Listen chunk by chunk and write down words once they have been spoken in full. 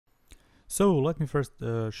So let me first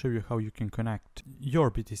show you how you can connect your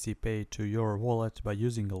BTCPay to your wallet by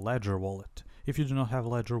using a Ledger wallet. If you do not have a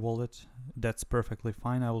Ledger wallet, that's perfectly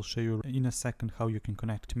fine. I will show you in a second how you can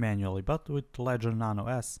connect manually, but with Ledger Nano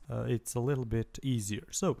S it's a little bit easier.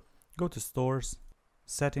 So go to Stores,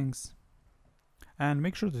 Settings, and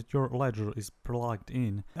make sure that your Ledger is plugged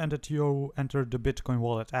in and that you enter the Bitcoin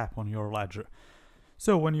wallet app on your Ledger.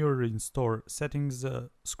 So when you're in Store Settings,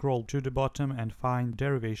 scroll to the bottom and find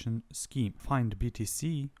Derivation Scheme. Find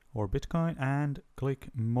BTC or Bitcoin and click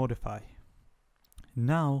Modify.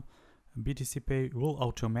 Now BTCPay will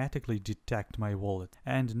automatically detect my wallet,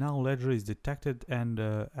 and now Ledger is detected and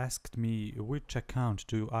asked me which account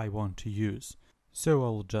do I want to use. So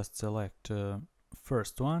I'll just select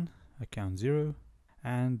first one, account 0,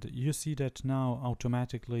 and you see that now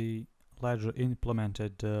automatically Ledger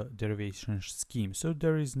implemented the derivation scheme. So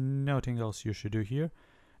there is nothing else you should do here.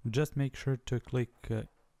 Just make sure to click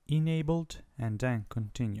Enabled and then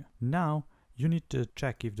Continue. Now you need to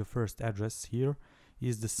check if the first address here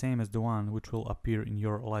is the same as the one which will appear in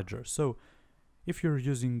your Ledger. So if you're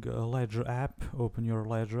using a Ledger app, open your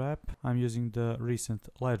Ledger app. I'm using the recent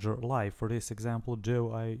Ledger Live for this example,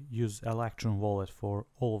 though I use Electrum wallet for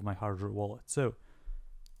all of my hardware wallets. So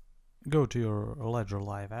go to your Ledger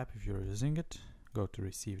Live app if you're using it, go to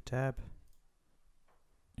Receive tab.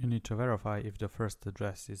 You need to verify if the first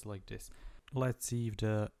address is like this. Let's see if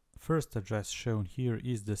the first address shown here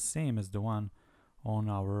is the same as the one on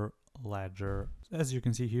our Ledger. As you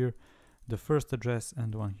can see here, the first address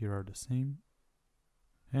and the one here are the same.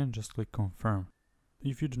 And just click Confirm.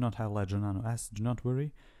 If you do not have Ledger Nano S, do not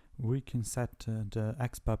worry. We can set the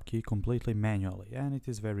xpub key completely manually, and it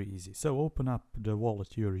is very easy. So open up the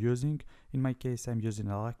wallet you're using. In my case, I'm using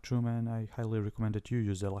Electrum, and I highly recommend that you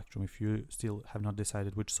use Electrum if you still have not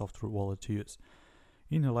decided which software wallet to use.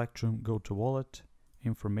 In Electrum, go to Wallet,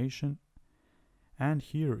 Information, and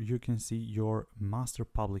here you can see your master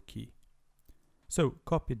public key. So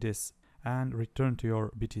copy this and return to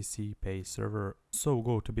your BTCPay server. So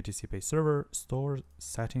go to BTCPay Server, Store,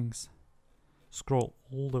 Settings, scroll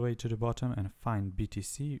all the way to the bottom and find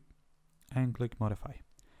BTC and click Modify.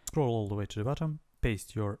 Scroll all the way to the bottom,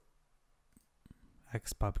 paste your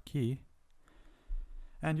xpub key,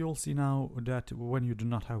 and you'll see now that when you do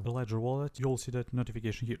not have a Ledger wallet, you'll see that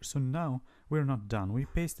notification here. So now we're not done. We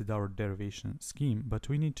pasted our derivation scheme, but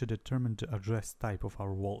we need to determine the address type of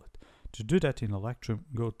our wallet. To do that in Electrum,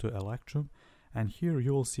 go to Electrum, and here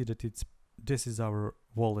you will see that this is our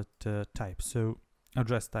wallet type. So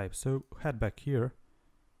address type. So head back here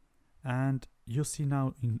and you'll see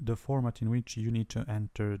now in the format in which you need to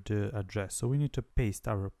enter the address. So we need to paste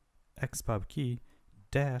our xpub key,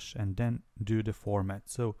 dash, and then do the format.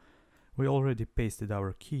 So we already pasted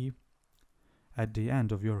our key. At the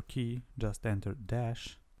end of your key, just enter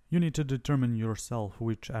dash. You need to determine yourself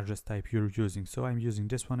which address type you're using. So I'm using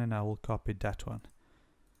this one and I will copy that one.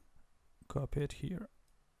 Copy it here.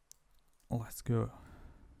 Let's go.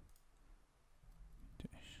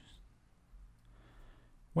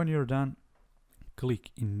 When you're done,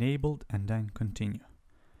 click Enabled and then Continue.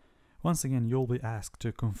 Once again, you'll be asked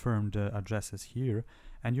to confirm the addresses here,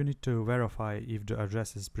 and you need to verify if the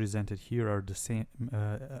addresses presented here are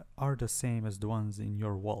the same as the ones in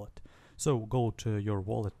your wallet. So go to your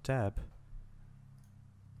Wallet tab,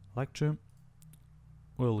 Electrum,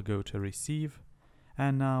 we'll go to Receive,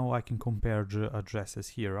 and now I can compare the addresses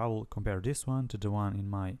here. I will compare this one to the one in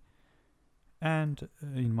my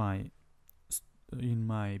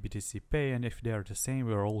BTCPay, and if they are the same,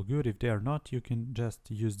 we're all good. If they are not, you can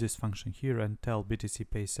just use this function here and tell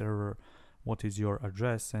BTCPay Server what is your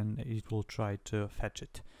address, and it will try to fetch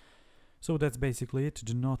it. So that's basically it.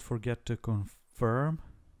 Do not forget to confirm,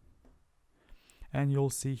 and you'll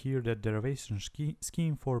see here that derivation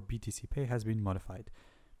scheme for BTCPay has been modified.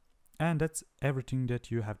 And that's everything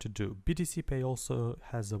that you have to do. BTCPay also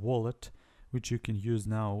has a wallet which you can use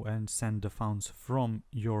now and send the funds from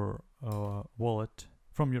your wallet,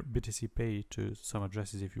 from your BTCPay to some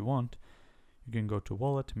addresses if you want. You can go to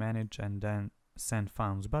Wallet, Manage, and then Send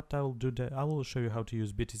Funds. But I will do that. I will show you how to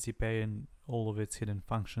use BTCPay and all of its hidden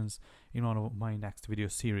functions in one of my next video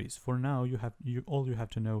series. For now, all you have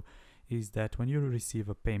to know is that when you receive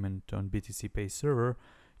a payment on BTCPay Server,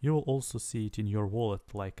 you will also see it in your wallet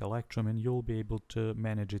like Electrum, and you'll be able to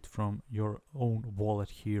manage it from your own wallet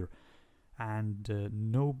here. And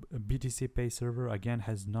no BTCPay Server again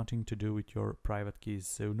has nothing to do with your private keys,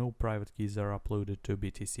 so no private keys are uploaded to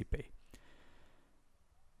BTCPay.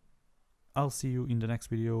 I'll see you in the next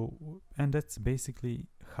video, and that's basically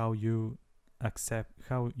how you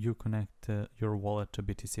connect your wallet to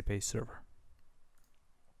BTCPay Server.